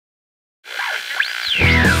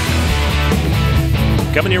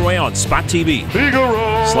coming your way on Spot TV.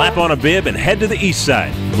 Figaro! Slap on a bib and head to the east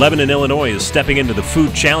side. Lebanon, Illinois is stepping into the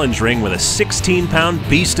food challenge ring with a 16-pound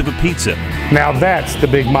beast of a pizza. Now that's the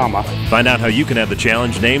Big Mama. Find out how you can have the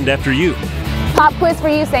challenge named after you. Pop quiz for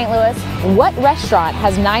you, St. Louis. What restaurant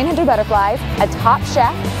has 900 butterflies, a top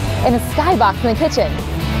chef, and a skybox in the kitchen?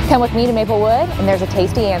 Come with me to Maplewood, and there's a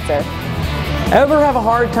tasty answer. Ever have a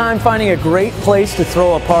hard time finding a great place to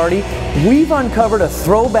throw a party? We've uncovered a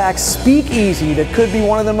throwback speakeasy that could be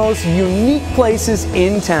one of the most unique places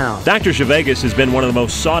in town. Dr. Chevegas has been one of the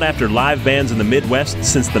most sought-after live bands in the Midwest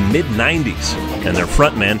since the mid-90s, and their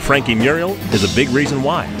frontman, Frankie Muriel, is a big reason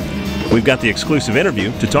why. We've got the exclusive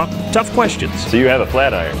interview to talk tough questions. So you have a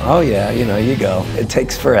flat iron? Oh yeah, you know, you go. It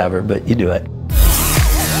takes forever, but you do it.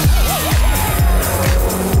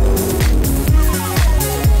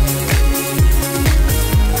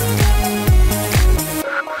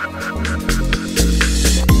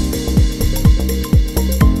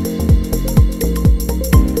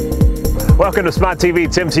 Welcome to Spot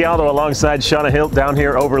TV. Tim Tialdo alongside Shauna Hilt down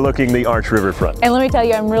here overlooking the Arch Riverfront. And let me tell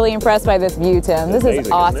you, I'm really impressed by this view, Tim. This is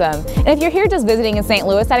awesome. And if you're here just visiting in St.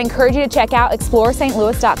 Louis, I'd encourage you to check out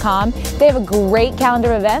ExploreSt.Louis.com. They have a great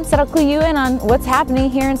calendar of events that'll clue you in on what's happening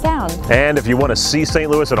here in town. And if you want to see St.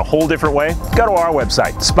 Louis in a whole different way, go to our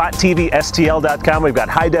website, SpotTVSTL.com. We've got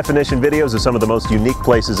high-definition videos of some of the most unique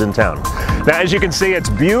places in town. Now, as you can see, it's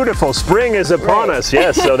beautiful. Spring is upon us,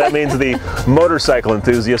 yes, so that means the motorcycle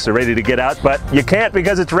enthusiasts are ready to get out, but you can't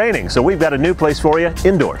because it's raining, so we've got a new place for you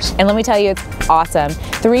indoors. And let me tell you, it's awesome.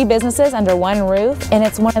 3 businesses under one roof, and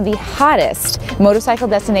it's one of the hottest motorcycle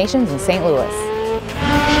destinations in St. Louis.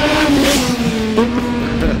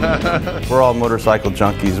 We're all motorcycle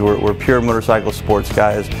junkies. We're pure motorcycle sports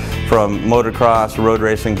guys, from motocross, road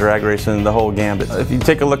racing, drag racing, the whole gambit. If you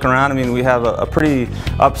take a look around, I mean, we have a pretty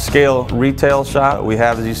upscale retail shop. We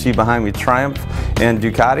have, as you see behind me, Triumph and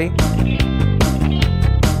Ducati.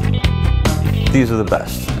 These are the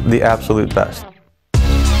best, the absolute best.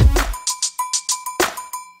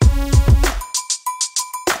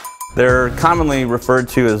 They're commonly referred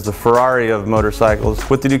to as the Ferrari of motorcycles.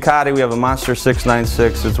 With the Ducati, we have a Monster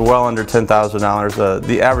 696. It's well under $10,000.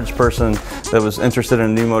 The average person that was interested in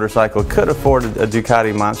a new motorcycle could afford a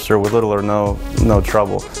Ducati Monster with little or no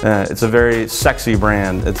trouble. It's a very sexy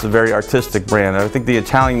brand. It's a very artistic brand. I think the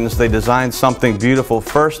Italians, they design something beautiful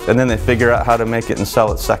first, and then they figure out how to make it and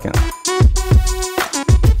sell it second.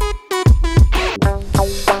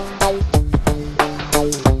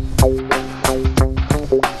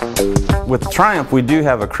 With Triumph, we do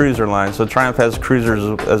have a cruiser line, so Triumph has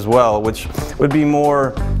cruisers as well, which would be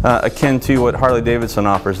more akin to what Harley-Davidson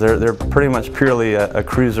offers. They're pretty much purely a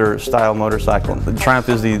cruiser-style motorcycle. Triumph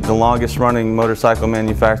is the longest-running motorcycle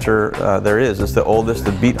manufacturer there is. It's the oldest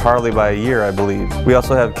to beat Harley by a year, I believe. We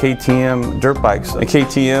also have KTM dirt bikes. And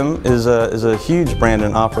KTM is a huge brand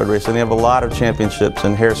in off-road racing. They have a lot of championships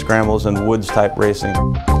in hare scrambles and woods-type racing.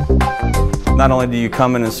 Not only do you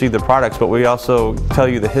come in and see the products, but we also tell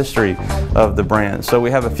you the history of the brand. So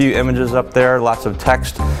we have a few images up there, lots of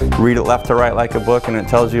text. Read it left to right like a book, and it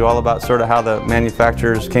tells you all about sort of how the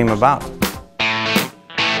manufacturers came about.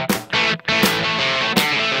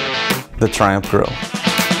 The Triumph Grill.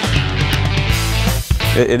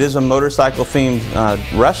 It is a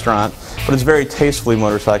motorcycle-themed restaurant, but it's very tastefully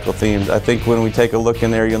motorcycle themed. I think when we take a look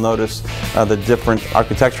in there, you'll notice the different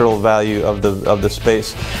architectural value of the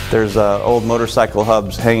space. There's old motorcycle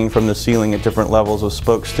hubs hanging from the ceiling at different levels with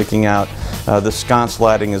spokes sticking out. The sconce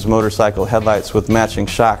lighting is motorcycle headlights with matching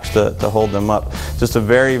shocks to hold them up. Just a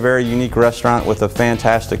very, very unique restaurant with a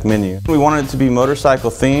fantastic menu. We wanted it to be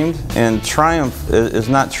motorcycle themed, and Triumph is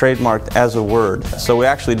not trademarked as a word. So we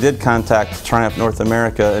actually did contact Triumph North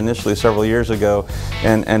America initially several years ago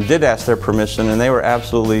and did ask their permission, and they were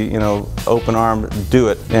absolutely, open-armed, do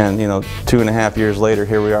it. And 2.5 years later,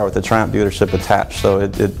 here we are with the Triumph dealership attached. So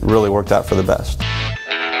it really worked out for the best.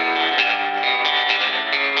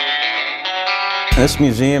 This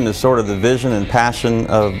museum is sort of the vision and passion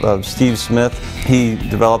of Steve Smith. He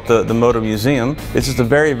developed the Moto Museum. It's just a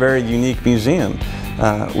very, very unique museum.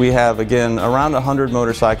 We have, again, around 100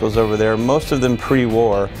 motorcycles over there, most of them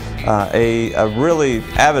pre-war. A really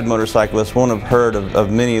avid motorcyclist won't have heard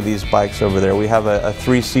of many of these bikes over there. We have a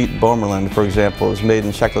 3-seat Bomerland, for example. It was made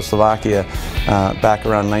in Czechoslovakia back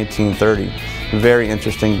around 1930. Very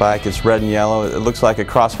interesting bike. It's red and yellow. It looks like a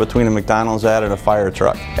cross between a McDonald's ad and a fire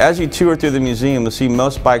truck. As you tour through the museum, you'll see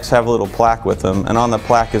most bikes have a little plaque with them, and on the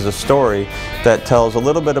plaque is a story that tells a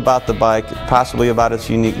little bit about the bike, possibly about its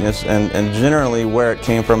uniqueness, and generally where it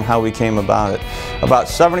came from, how we came about it. About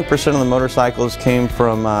 70% of the motorcycles came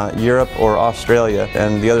from Europe or Australia,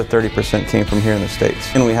 and the other 30% came from here in the States.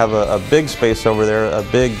 And we have a big space over there, a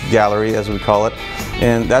big gallery as we call it,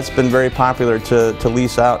 and that's been very popular to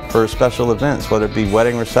lease out for special events, whether it be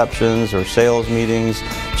wedding receptions or sales meetings,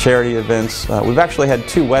 charity events. We've actually had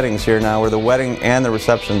 2 weddings here now where the wedding and the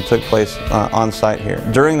reception took place on site here.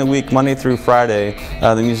 During the week, Monday through Friday,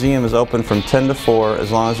 the museum is open from 10 to 4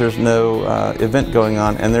 as long as there's no event going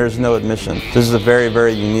on and there's no admission. This is a very,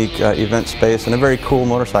 very unique event space and a very cool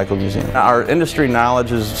motorcycle museum. Our industry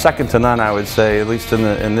knowledge is second to none, I would say, at least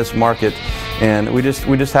in this market, and we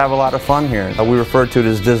just have a lot of fun here. We refer to it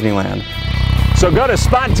as Disneyland. So go to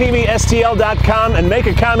SpotTVSTL.com and make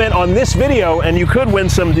a comment on this video, and you could win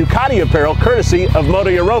some Ducati apparel courtesy of Moto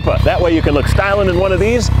Europa. That way you can look styling in one of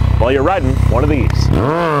these while you're riding one of these.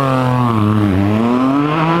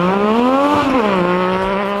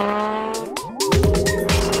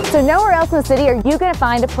 So nowhere else in the city are you going to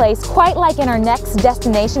find a place quite like in our next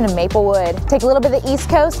destination in Maplewood. Take a little bit of the East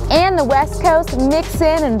Coast and the West Coast, mix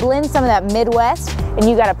in and blend some of that Midwest, and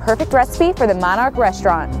you got a perfect recipe for the Monarch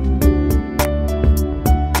restaurant.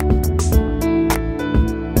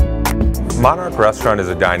 Monarch Restaurant is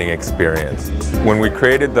a dining experience. When we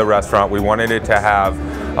created the restaurant, we wanted it to have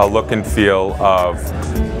a look and feel of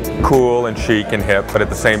cool and chic and hip, but at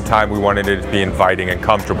the same time we wanted it to be inviting and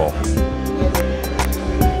comfortable.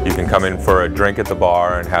 You can come in for a drink at the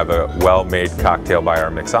bar and have a well-made cocktail by our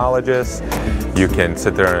mixologist. You can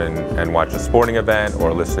sit there and watch a sporting event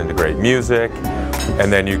or listen to great music.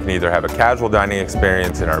 And then you can either have a casual dining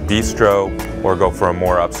experience in our bistro or go for a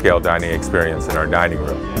more upscale dining experience in our dining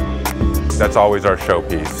room. That's always our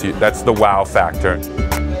showpiece. That's the wow factor.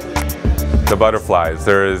 The butterflies,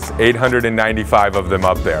 there's 895 of them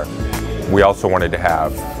up there. We also wanted to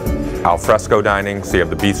have al fresco dining, so you have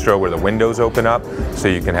the bistro where the windows open up, so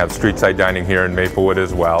you can have street side dining here in Maplewood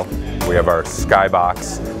as well. We have our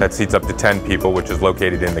skybox that seats up to 10 people, which is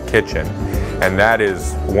located in the kitchen. And that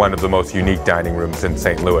is one of the most unique dining rooms in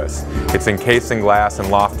St. Louis. It's encased in glass and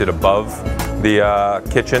lofted above the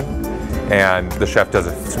kitchen, and the chef does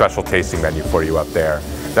a special tasting menu for you up there.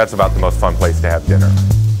 That's about the most fun place to have dinner.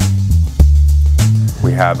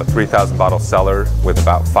 We have a 3,000 bottle cellar with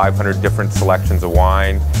about 500 different selections of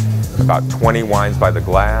wine, about 20 wines by the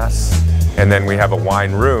glass, and then we have a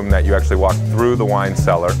wine room that you actually walk through the wine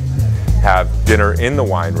cellar, have dinner in the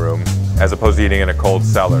wine room, as opposed to eating in a cold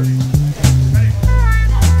cellar.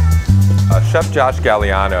 Chef Josh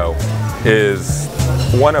Galliano is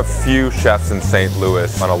one of few chefs in St.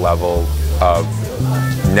 Louis on a level of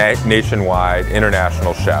nationwide,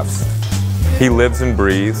 international chefs. He lives and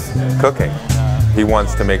breathes cooking. He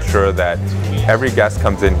wants to make sure that every guest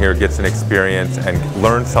comes in here, gets an experience, and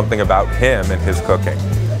learns something about him and his cooking.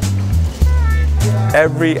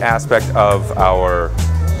 Every aspect of our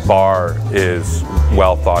bar is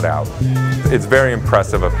well thought out. It's very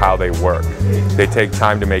impressive of how they work. They take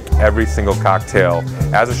time to make every single cocktail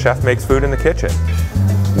as a chef makes food in the kitchen.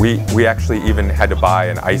 We actually even had to buy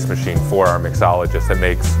an ice machine for our mixologist that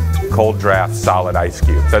makes cold draft solid ice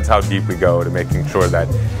cubes. That's how deep we go to making sure that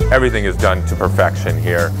everything is done to perfection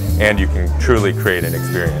here and you can truly create an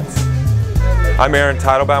experience. I'm Aaron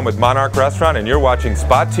Teitelbaum with Monarch Restaurant and you're watching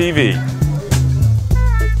Spot TV.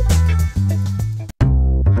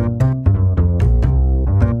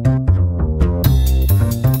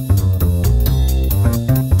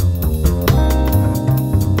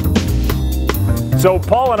 So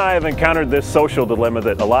Paul and I have encountered this social dilemma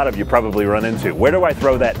that a lot of you probably run into. Where do I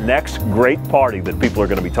throw that next great party that people are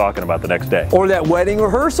going to be talking about the next day? Or that wedding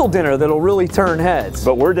rehearsal dinner that'll really turn heads.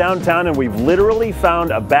 But we're downtown and we've literally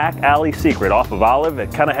found a back alley secret off of Olive.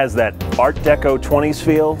 It kind of has that Art Deco 20s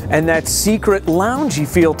feel. And that secret loungy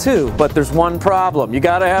feel too. But there's one problem. You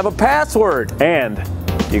gotta have a password. And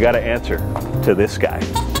you got to answer to this guy.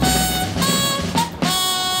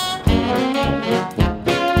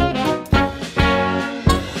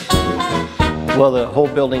 Well, the whole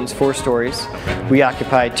building's 4 stories. We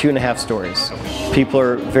occupy 2.5 stories. People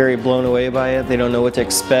are very blown away by it. They don't know what to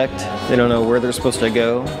expect. They don't know where they're supposed to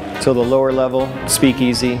go. So the lower level,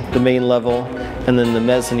 speakeasy, the main level, and then the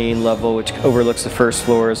mezzanine level, which overlooks the first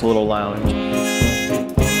floor, is a little lounge.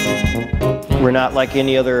 We're not like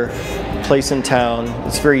any other place in town.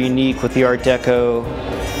 It's very unique with the Art Deco,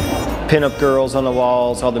 pin-up girls on the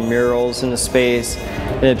walls, all the murals in the space,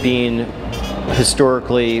 and it being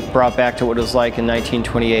historically brought back to what it was like in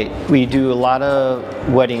 1928. We do a lot of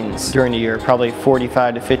weddings during the year, probably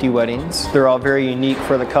 45 to 50 weddings. They're all very unique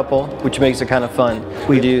for the couple, which makes it kind of fun.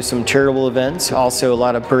 We do some charitable events, also a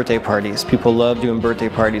lot of birthday parties. People love doing birthday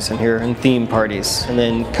parties in here and theme parties. And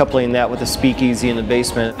then coupling that with a speakeasy in the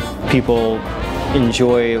basement, people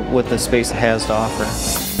enjoy what the space has to offer.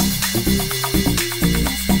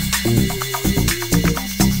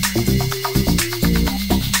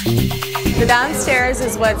 The downstairs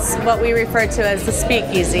is what we refer to as the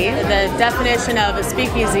speakeasy. The definition of a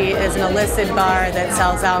speakeasy is an illicit bar that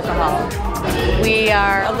sells alcohol. We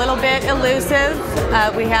are a little bit elusive.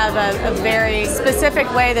 We have a very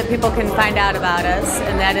specific way that people can find out about us,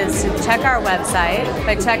 and that is to check our website.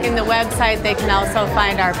 By checking the website, they can also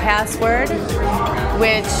find our password,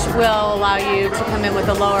 which will allow you to come in with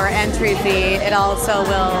a lower entry fee. It also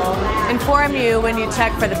will inform you when you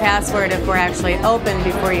check for the password if we're actually open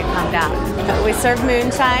before you come down. We serve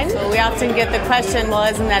moonshine. We often get the question, well,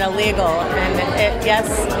 isn't that illegal? And yes,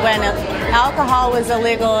 when alcohol was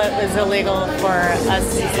illegal, it was illegal for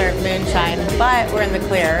us to serve moonshine, but we're in the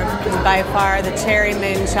clear. By far, the cherry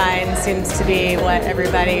moonshine seems to be what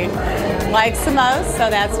everybody likes the most, so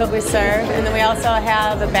that's what we serve. And then we also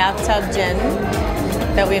have a bathtub gin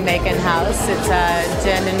that we make in-house. It's a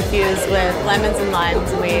gin infused with lemons and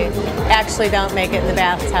limes. We actually don't make it in the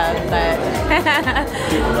bathtub, but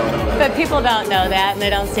but people don't know that, and they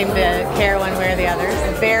don't seem to care one way or the other.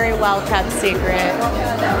 It's a very well-kept secret,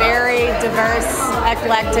 very diverse,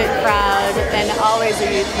 eclectic crowd, and always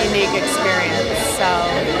a unique experience. So.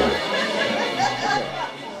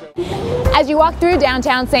 As you walk through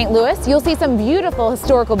downtown St. Louis, you'll see some beautiful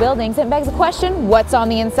historical buildings and begs the question, what's on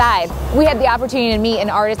the inside? We had the opportunity to meet an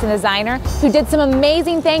artist and designer who did some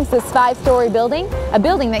amazing things to this 5-story building, a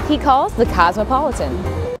building that he calls the Cosmopolitan.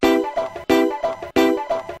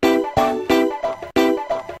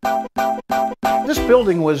 This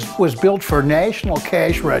building was built for National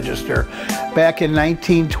Cash Register back in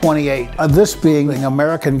 1928. This being an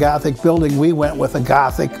American Gothic building, we went with a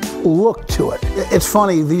Gothic look to it. It's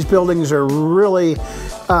funny, these buildings are really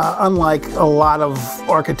unlike a lot of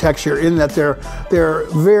architecture in that they're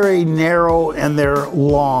very narrow and they're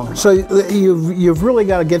long. So you've really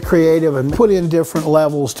got to get creative and put in different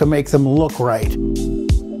levels to make them look right.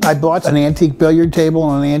 I bought an antique billiard table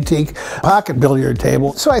and an antique pocket billiard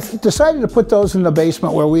table. So I decided to put those in the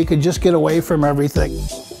basement where we could just get away from everything.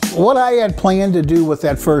 What I had planned to do with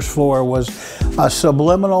that first floor was a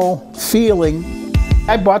subliminal feeling.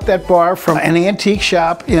 I bought that bar from an antique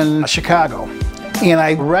shop in Chicago, and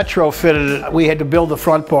I retrofitted it. We had to build the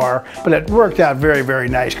front bar, but it worked out very, very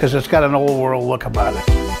nice because it's got an old world look about it.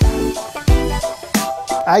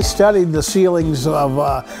 I studied the ceilings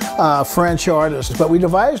of French artists, but we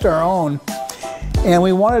devised our own, and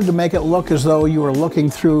we wanted to make it look as though you were looking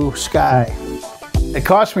through sky. It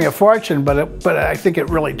cost me a fortune, but I think it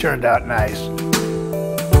really turned out nice.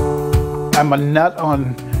 I'm a nut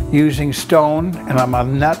on using stone, and I'm a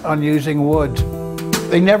nut on using wood.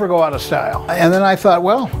 They never go out of style. And then I thought,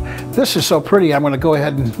 well, this is so pretty, I'm going to go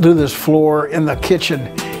ahead and do this floor in the kitchen,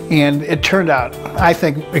 and it turned out, I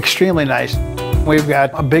think, extremely nice. We've got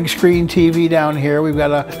a big screen TV down here, we've got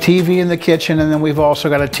a TV in the kitchen, and then we've also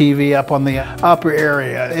got a TV up on the upper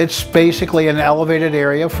area. It's basically an elevated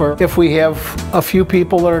area for if we have a few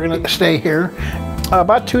people that are going to stay here.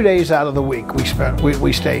 About 2 days out of the week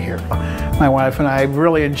we stay here. My wife and I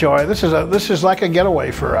really enjoy it. This is like a getaway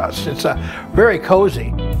for us. It's very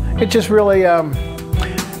cozy. It just really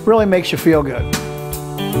really makes you feel good.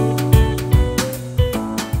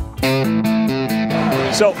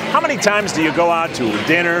 So how many times do you go out to a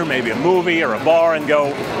dinner, maybe a movie or a bar and go,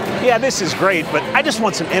 yeah, this is great, but I just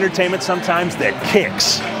want some entertainment sometimes that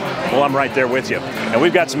kicks? Well, I'm right there with you. And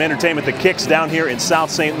we've got some entertainment that kicks down here in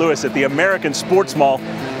South St. Louis at the American Sports Mall.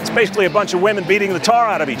 It's basically a bunch of women beating the tar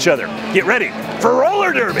out of each other. Get ready for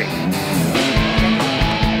roller derby.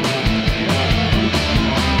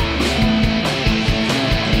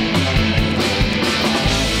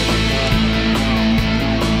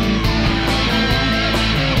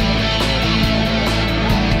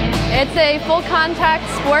 It's a full contact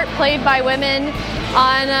sport played by women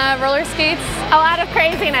on roller skates. A lot of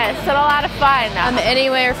craziness and a lot of fun.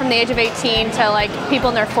 Anywhere from the age of 18 to like people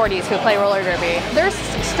in their 40s who play roller derby. There's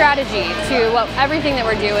strategy to everything that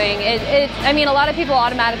we're doing. I mean, a lot of people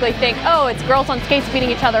automatically think, oh, it's girls on skates beating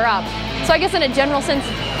each other up. So I guess in a general sense,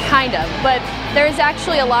 kind of, but there's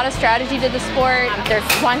actually a lot of strategy to the sport. There's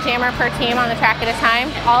one jammer per team on the track at a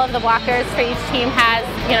time. All of the blockers for each team has,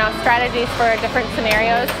 strategies for different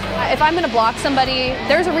scenarios. If I'm going to block somebody,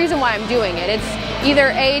 there's a reason why I'm doing it. It's either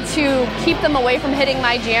A, to keep them away from hitting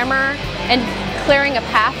my jammer, and clearing a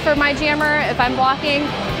path for my jammer if I'm blocking,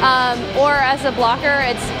 or as a blocker,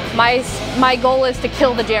 it's my goal is to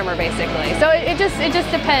kill the jammer basically. So it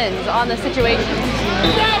just depends on the situation.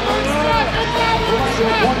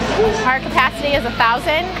 Our capacity is 1,000,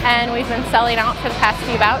 and we've been selling out for the past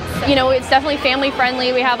few bouts. You know, it's definitely family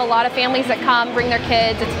friendly. We have a lot of families that come, bring their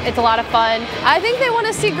kids. It's a lot of fun. I think they want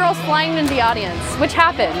to see girls flying into the audience, which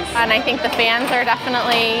happens. And I think the fans are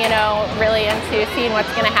definitely, you know, really into seeing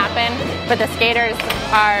what's going to happen. But the skaters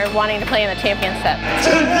are wanting to play in the championship.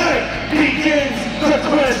 Tonight begins the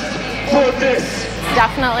quest for this.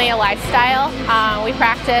 Definitely a lifestyle. We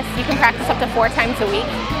practice. You can practice up to 4 times a week.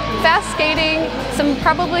 Fast skating,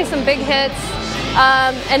 probably some big hits,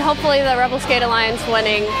 and hopefully the Rebel Skate Alliance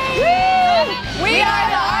winning. Woo! We are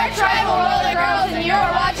the Our Tribal Roller Girls, and you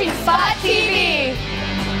are watching Spot TV.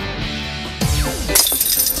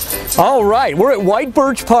 All right, we're at White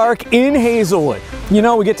Birch Park in Hazelwood. You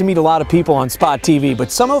know, we get to meet a lot of people on Spot TV,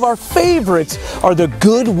 but some of our favorites are the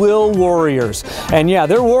Goodwill Warriors. And yeah,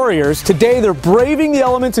 they're warriors. Today they're braving the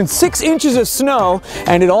elements in 6 inches of snow,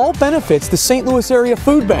 and it all benefits the St. Louis Area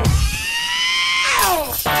Food Bank.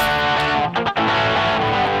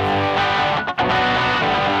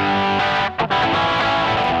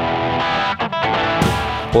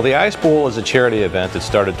 Well, the Ice Bowl is a charity event that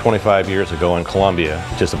started 25 years ago in Columbia.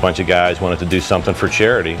 Just a bunch of guys wanted to do something for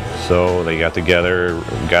charity, so they got together,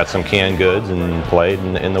 got some canned goods, and played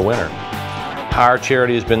in the winter. Our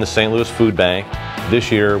charity has been the St. Louis Food Bank. This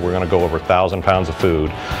year, we're going to go over 1,000 pounds of food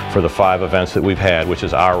for the 5 events that we've had, which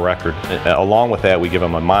is our record. Along with that, we give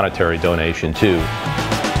them a monetary donation, too.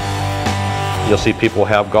 You'll see people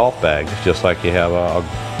have golf bags, just like you have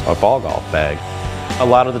a ball golf bag. A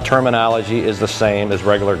lot of the terminology is the same as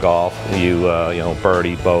regular golf. You know,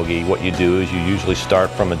 birdie, bogey. What you do is you usually start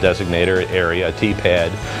from a designated area, a tee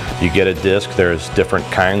pad. You get a disc. There's different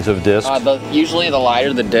kinds of discs. Usually the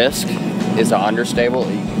lighter the disc is the understable.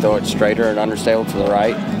 You can throw it straighter and understable to the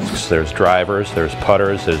right. There's drivers, there's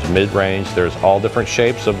putters, there's mid-range. There's all different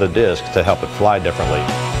shapes of the disc to help it fly differently.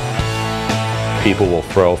 People will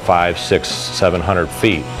throw 500, 600, 700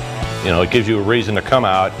 feet. You know, it gives you a reason to come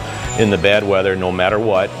out in the bad weather no matter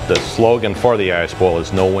what. The slogan for the Ice Bowl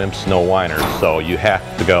is no wimps, no whiners. So you have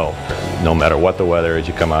to go. No matter what the weather is,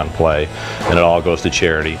 you come out and play, and it all goes to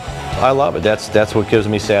charity. I love it. That's what gives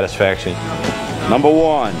me satisfaction. Number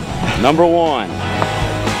one. Number one.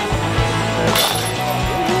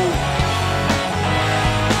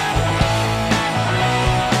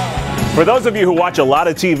 For those of you who watch a lot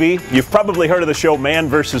of TV, you've probably heard of the show Man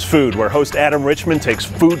vs. Food, where host Adam Richmond takes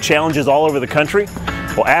food challenges all over the country.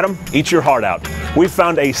 Well, Adam, eat your heart out. We've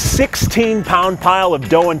found a 16-pound pile of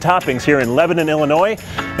dough and toppings here in Lebanon, Illinois,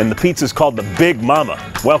 and the pizza's called the Big Mama.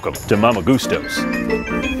 Welcome to Mama Gusto's.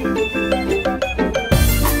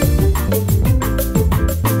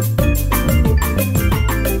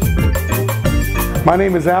 My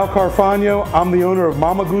name is Al Carfagno. I'm the owner of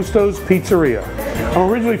Mama Gusto's Pizzeria. I'm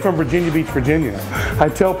originally from Virginia Beach, Virginia. I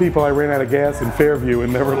tell people I ran out of gas in Fairview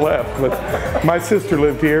and never left, but my sister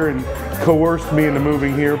lived here and coerced me into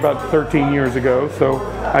moving here about 13 years ago, so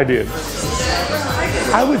I did.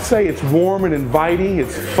 I would say it's warm and inviting,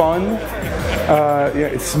 it's fun, yeah,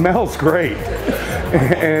 it smells great.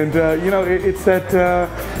 And you know, it's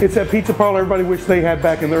that pizza parlor everybody wished they had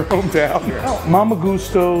back in their hometown. Mama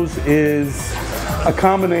Gusto's is a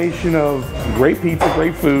combination of great pizza,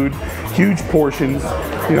 great food, huge portions.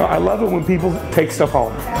 You know, I love it when people take stuff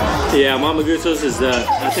home. Yeah, Mama Gusto's is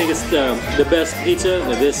I think it's the best pizza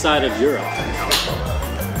this side of Europe.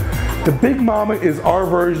 The Big Mama is our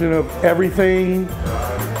version of everything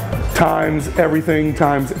times everything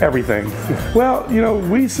times everything. Well, you know,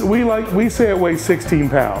 we say it weighs 16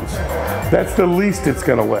 pounds. That's the least it's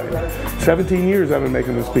gonna weigh. 17 years I've been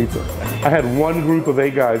making this pizza. I had one group of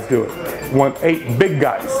 8 guys do it. 8 big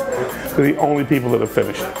guys. They're the only people that have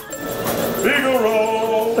finished it.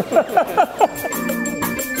 Figaro!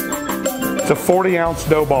 It's a 40-ounce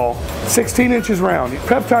dough ball, 16 inches round.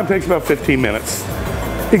 Prep time takes about 15 minutes.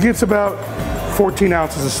 It gets about 14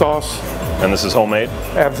 ounces of sauce. And this is homemade?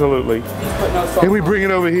 Absolutely. And we bring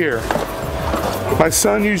it over here. My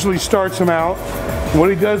son usually starts them out. What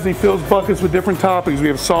he does is he fills buckets with different toppings. We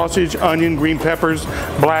have sausage, onion, green peppers,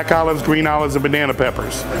 black olives, green olives, and banana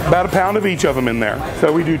peppers. About a pound of each of them in there.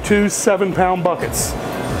 So we do 2 7-pound buckets.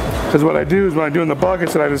 Because what I do is when I'm doing the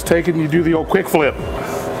buckets, and I just take it and you do the old quick flip.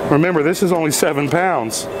 Remember, this is only 7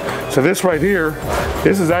 pounds. So this right here,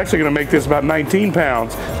 this is actually going to make this about 19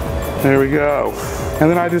 pounds. There we go. And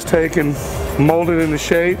then I just take and mold it into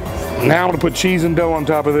shape. Now I'm going to put cheese and dough on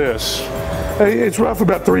top of this. It's roughly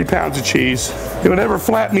about 3 pounds of cheese. And whatever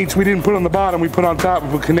flat meats we didn't put on the bottom, we put on top. We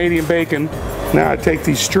put Canadian bacon, Now I take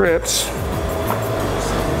these strips,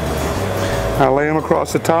 I lay them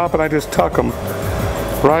across the top, and I just tuck them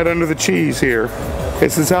right under the cheese here.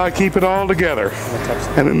 This is how I keep it all together.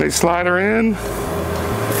 And then they slide her in,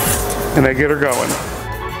 and they get her going.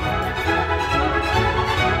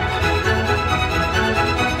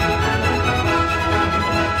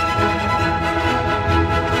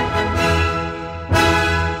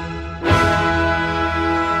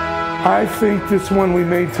 I think this one we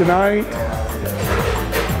made tonight,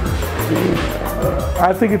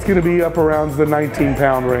 I think it's going to be up around the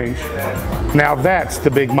 19-pound range. Now that's the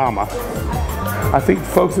Big Mama. I think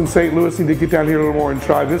folks in St. Louis need to get down here a little more and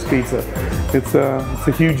try this pizza. It's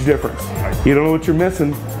a huge difference. You don't know what you're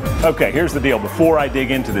missing. Okay, here's the deal. Before I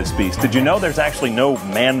dig into this piece, did you know there's actually no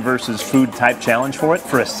man versus food type challenge for it?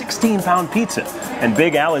 For a 16-pound pizza. And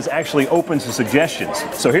Big Al is actually open to suggestions.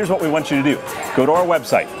 So here's what we want you to do. Go to our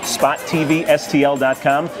website,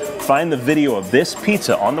 spottvstl.com. Find the video of this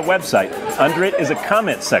pizza on the website. Under it is a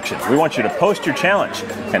comment section. We want you to post your challenge.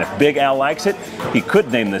 And if Big Al likes it, he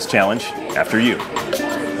could name this challenge after you.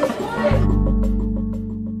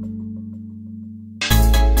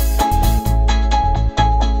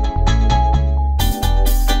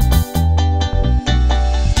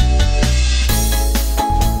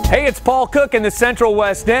 Hey, it's Paul Cook in the Central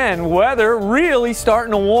West End. Weather really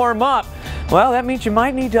starting to warm up. Well, that means you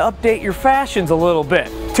might need to update your fashions a little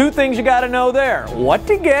bit. Two things you gotta know there: what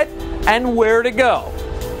to get and where to go.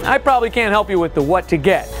 I probably can't help you with the what to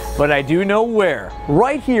get, but I do know where.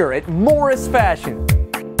 Right here at Morris Fashion.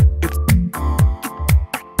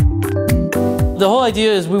 The whole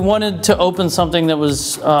idea is we wanted to open something that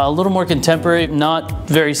was a little more contemporary, not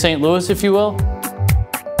very St. Louis, if you will.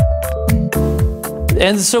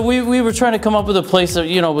 And so we were trying to come up with a place that,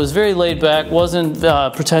 you know, was very laid back, wasn't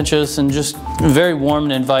pretentious, and just very warm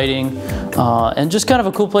and inviting, and just kind of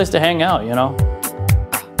a cool place to hang out, you know.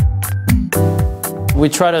 We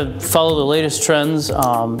try to follow the latest trends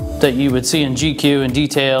that you would see in GQ and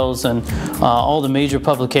Details and all the major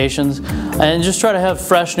publications, and just try to have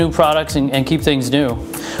fresh new products and keep things new.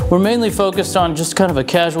 We're mainly focused on just kind of a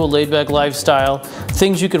casual, laid-back lifestyle,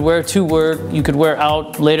 things you could wear to work, you could wear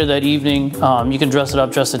out later that evening, you can dress it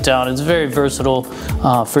up, dress it down. It's very versatile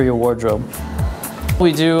for your wardrobe.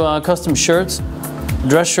 We do custom shirts,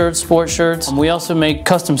 dress shirts, sports shirts. We also make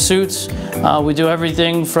custom suits. We do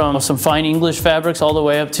everything from some fine English fabrics all the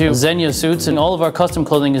way up to Xenia suits, and all of our custom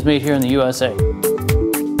clothing is made here in the USA.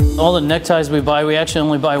 All the neckties we buy, we actually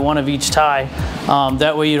only buy one of each tie.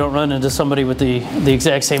 That way you don't run into somebody with the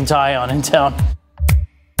exact same tie on in town.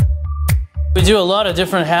 We do a lot of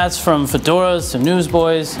different hats, from fedoras to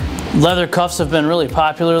newsboys. Leather cuffs have been really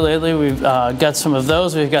popular lately. We've got some of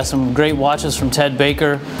those. We've got some great watches from Ted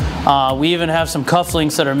Baker. We even have some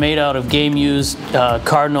cufflinks that are made out of game-used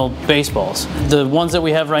Cardinal baseballs. The ones that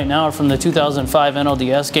we have right now are from the 2005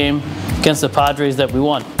 NLDS game against the Padres that we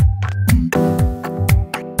won.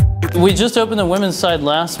 We just opened the women's side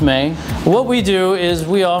last May. What we do is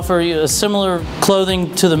we offer a similar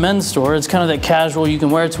clothing to the men's store. It's kind of that casual, you can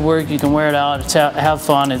wear it to work, you can wear it out, have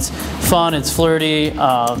fun. It's flirty,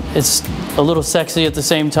 it's a little sexy at the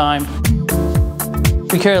same time.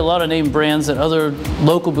 We carry a lot of name brands that other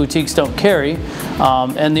local boutiques don't carry,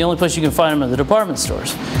 and the only place you can find them are the department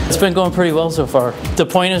stores. It's been going pretty well so far. The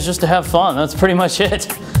point is just to have fun, that's pretty much it.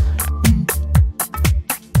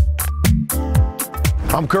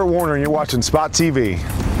 I'm Kurt Warner, and you're watching Spot TV.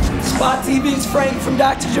 Spot TV's Frank from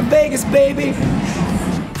Dr. Vegas, baby.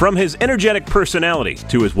 From his energetic personality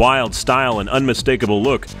to his wild style and unmistakable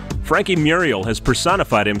look, Frankie Muriel has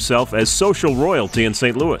personified himself as social royalty in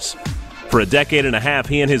St. Louis. For a decade and a half,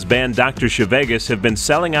 he and his band Dr. Vegas have been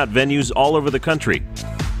selling out venues all over the country.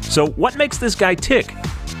 So what makes this guy tick?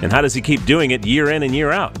 And how does he keep doing it year in and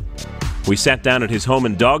year out? We sat down at his home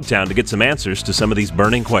in Dogtown to get some answers to some of these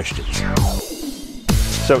burning questions.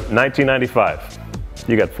 So 1995,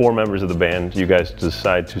 you got 4 members of the band. You guys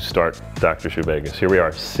decide to start Dr. Vegas. Here we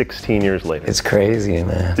are, 16 years later. It's crazy,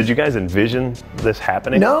 man. Did you guys envision this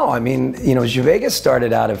happening? No, I mean, you know, Vegas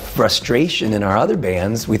started out of frustration in our other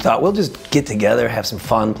bands. We thought we'll just get together, have some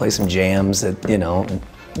fun, play some jams that, you know,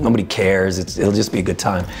 nobody cares. It'll just be a good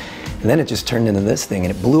time. And then it just turned into this thing,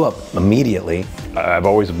 and it blew up immediately. I've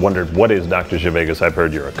always wondered, what is Dr. Vegas? I've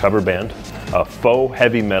heard you're a cover band, a faux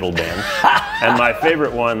heavy metal band, and my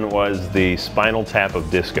favorite one was the Spinal Tap of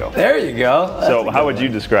disco. There you go. So how would you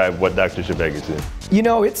describe what Dr. Vegas is? You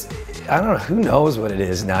know, I don't know, who knows what it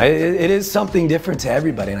is now. It is something different to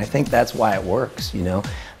everybody, and I think that's why it works, you know.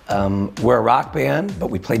 we're a rock band, but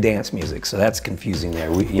we play dance music, so that's confusing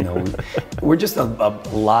there. We're just a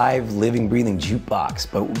live, living, breathing jukebox.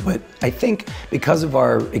 But I think because of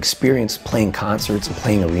our experience playing concerts and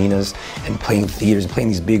playing arenas and playing theaters and playing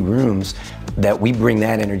these big rooms, that we bring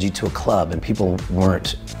that energy to a club, and people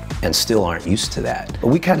weren't and still aren't used to that. But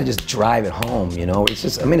we kind of just drive it home, you know? It's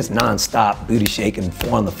just, I mean, it's nonstop, booty shaking,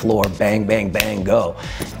 4 on the floor, bang, bang, bang, go.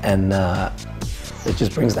 And it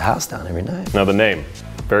just brings the house down every night. Now the name,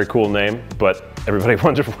 very cool name, but everybody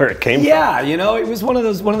wonders where it came from. Yeah, you know, it was one of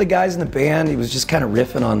the guys in the band, he was just kind of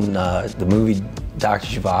riffing on the movie Dr.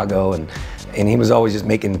 Zhivago, and he was always just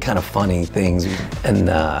making kind of funny things. And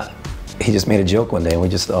he just made a joke one day, and we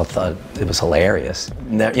just all thought it was hilarious.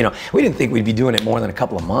 You know, we didn't think we'd be doing it more than a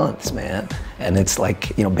couple of months, man. And it's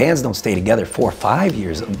like, you know, bands don't stay together 4 or 5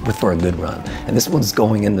 years for a good run. And this one's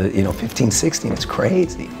going into, you know, 15, 16, it's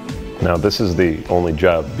crazy. Now, this is the only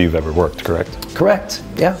job you've ever worked, correct? Correct,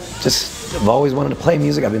 yeah. Just, I've always wanted to play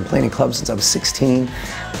music. I've been playing in clubs since I was 16.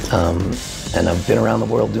 And I've been around the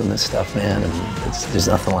world doing this stuff, man, and there's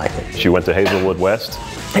nothing like it. She went to Hazelwood West?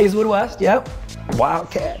 Hazelwood West, yep.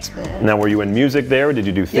 Wildcats, man. Now, were you in music there, or did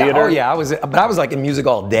you do theater? Yeah, oh yeah, I was like in music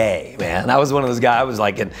all day, man. I was one of those guys, I was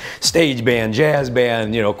like in stage band, jazz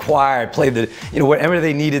band, you know, choir, played the, you know, whenever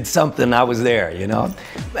they needed something, I was there, you know.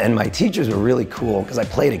 And my teachers were really cool, because I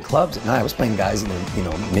played in clubs at night. I was playing guys in their, you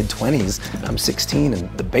know, mid-20s. I'm 16,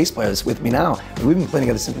 and the bass player that's with me now, we've been playing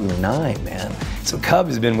together since we were 9, man. So Cub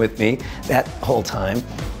has been with me that whole time.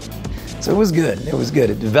 So it was good. It was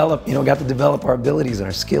good. It developed, you know, got to develop our abilities and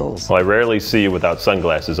our skills. Well, I rarely see you without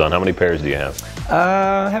sunglasses on. How many pairs do you have?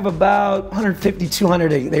 I have about 150,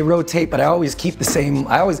 200. They rotate, but I always keep the same.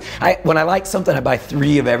 When I like something, I buy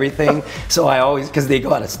 3 of everything. So I always, because they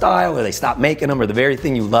go out of style or they stop making them, or the very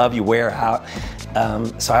thing you love, you wear out.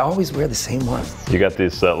 So I always wear the same one. You got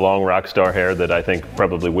this long rock star hair that I think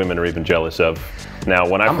probably women are even jealous of. Now,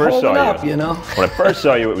 when I first saw you know, when I first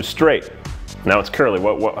saw you, it was straight. Now it's curly.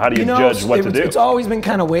 How do you judge what to do? It's always been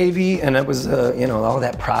kind of wavy, and it was, you know, all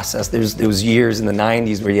that process. There was years in the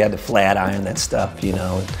 90s where you had to flat iron that stuff, you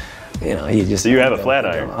know. You just. So you have a flat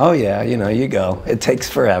iron? Oh yeah, you know, you go. It takes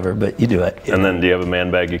forever, but you do it. And then do you have a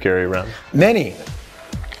man bag you carry around? Many.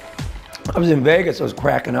 I was in Vegas, I was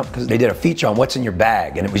cracking up because they did a feature on what's in your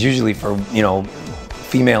bag, and it was usually for, you know,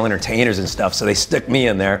 female entertainers and stuff, so they stuck me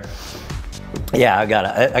in there. Yeah, I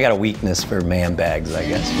got a weakness for man bags, I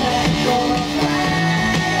guess.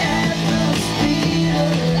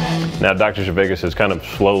 Now, Dr. Zhivago has kind of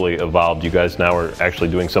slowly evolved. You guys now are actually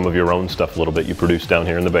doing some of your own stuff a little bit. You produce down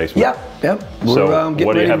here in the basement. Yep. We're getting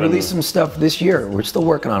ready to release some stuff this year. We're still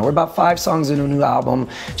working on it. We're about 5 songs into a new album.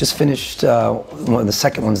 Just finished one of the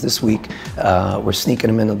second ones this week. We're sneaking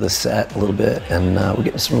them into the set a little bit, and we're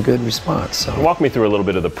getting some good response. So. Walk me through a little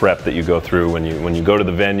bit of the prep that you go through when you go to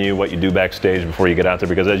the venue, what you do backstage before you get out there,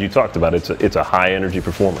 because as you talked about, it's a high energy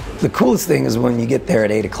performance. The coolest thing is when you get there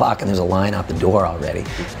at 8 o'clock and there's a line out the door already,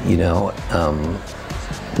 you know,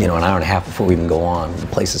 an hour and a half before we even go on, the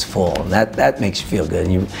place is full, and that makes you feel good.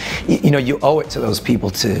 And you owe it to those people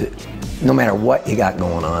to, no matter what you got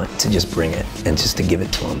going on, to just bring it and just to give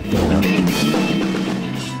it to them. You know?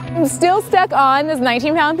 I'm still stuck on this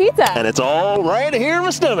 19-pound pizza. And it's all right here in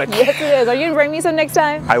my stomach. Yes, it is. Are you going to bring me some next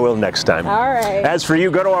time? I will next time. All right. As for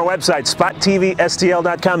you, go to our website,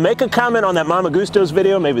 spottvstl.com. Make a comment on that Mama Gusto's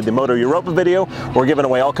video, maybe the Moto Europa video. We're giving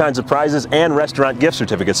away all kinds of prizes and restaurant gift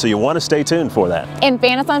certificates, so you want to stay tuned for that. And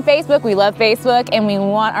fan us on Facebook. We love Facebook, and we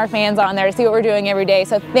want our fans on there to see what we're doing every day.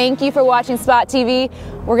 So thank you for watching Spot TV.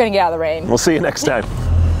 We're going to get out of the rain. We'll see you next time.